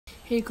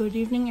Hey, good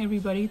evening,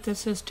 everybody.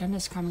 This is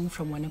Dennis coming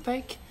from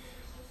Winnipeg.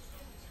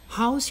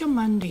 How's your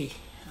Monday?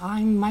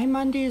 My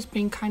Monday has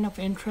been kind of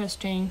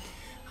interesting.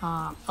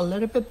 A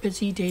little bit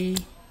busy day,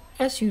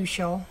 as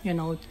usual.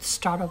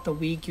 Start of the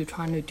week, you're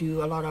trying to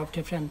do a lot of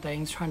different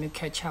things, trying to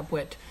catch up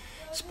with.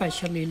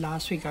 Especially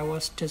last week, I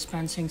was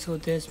dispensing, so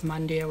this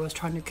Monday I was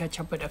trying to catch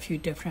up with a few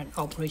different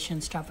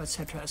operation stuff,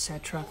 etc.,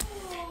 etc.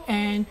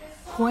 And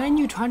when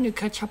you're trying to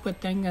catch up with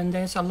things, and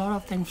there's a lot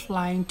of things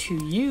flying to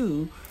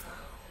you.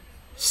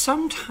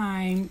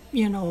 Sometimes,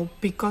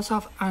 because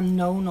of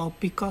unknown or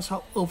because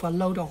of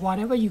overload or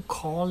whatever you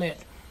call it,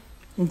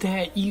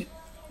 that you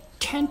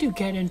tend to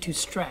get into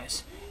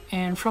stress.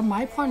 And from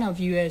my point of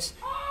view is,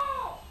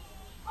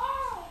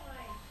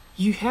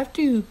 you have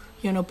to,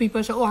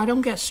 people say, oh, I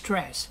don't get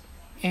stressed.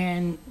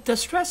 And the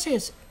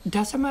stress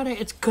doesn't matter,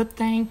 it's good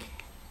thing,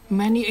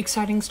 many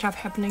exciting stuff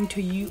happening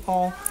to you,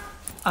 or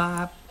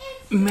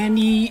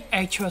many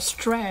actual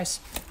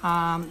stress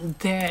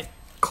that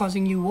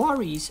causing you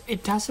worries.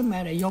 It doesn't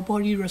matter, your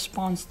body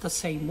responds the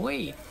same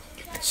way.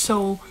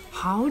 So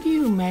how do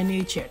you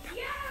manage it?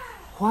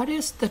 What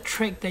is the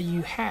trick that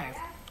you have?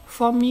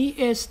 For me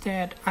is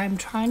that I'm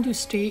trying to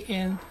stay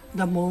in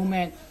the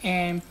moment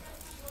and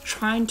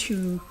trying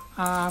to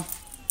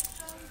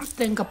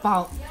think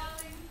about,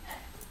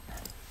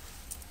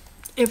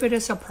 if it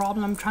is a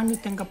problem, trying to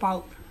think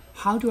about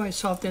how do I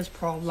solve this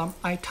problem.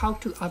 I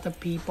talk to other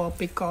people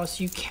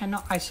because you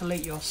cannot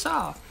isolate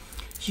yourself.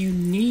 You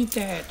need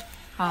that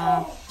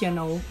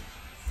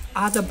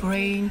other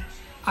brain,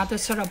 other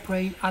set of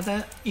brain,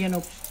 other,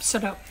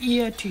 set of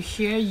ear to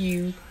hear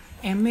you,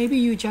 and maybe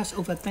you just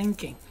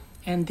overthinking,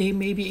 and they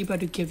may be able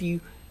to give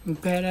you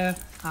better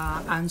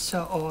answer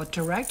or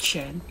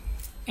direction.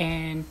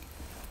 And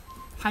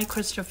hi,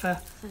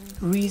 Christopher.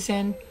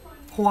 Reason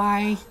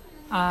why,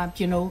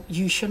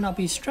 you should not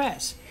be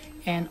stressed.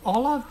 And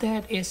all of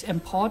that is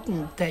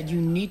important that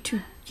you need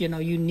to,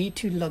 you need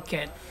to look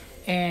at.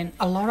 And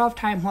a lot of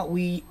time what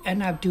we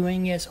end up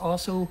doing is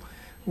also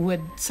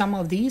with some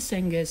of these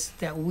things is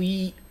that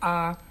we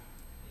are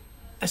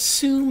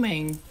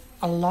assuming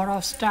a lot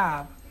of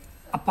stuff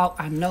about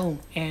unknown,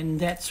 and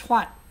that's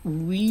what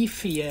we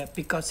fear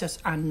because it's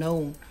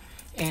unknown.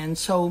 And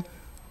so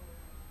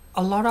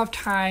a lot of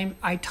time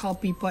I tell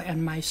people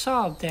and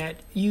myself that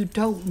you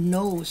don't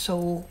know,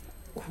 so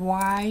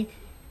why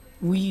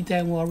we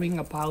then worrying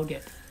about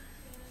it?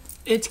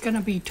 It's gonna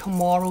be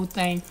tomorrow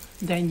thing,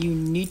 then you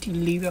need to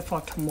leave it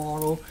for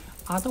tomorrow.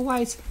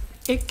 Otherwise,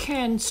 it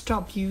can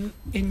stop you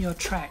in your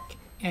track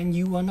and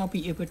you will not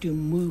be able to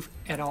move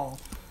at all.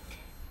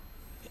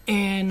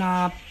 And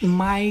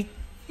my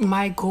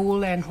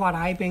goal and what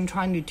I've been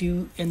trying to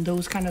do in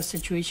those kind of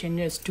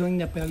situations is doing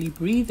the belly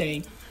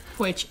breathing,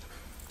 which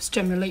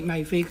stimulate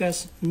my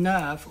vagus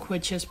nerve,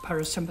 which is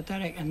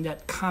parasympathetic, and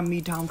that calm me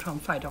down from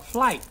fight or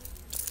flight.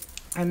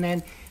 And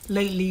then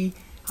lately,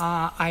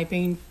 I've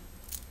been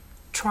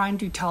trying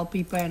to tell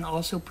people and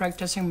also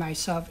practicing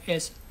myself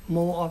is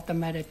more of the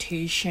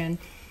meditation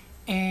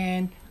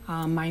and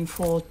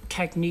mindful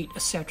technique,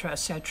 etc.,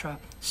 etc.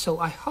 So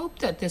I hope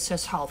that this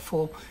is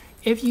helpful.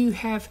 If you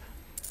have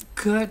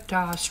good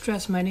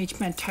stress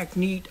management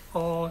technique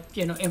or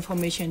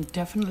information,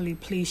 definitely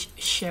please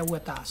share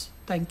with us.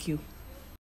 Thank you.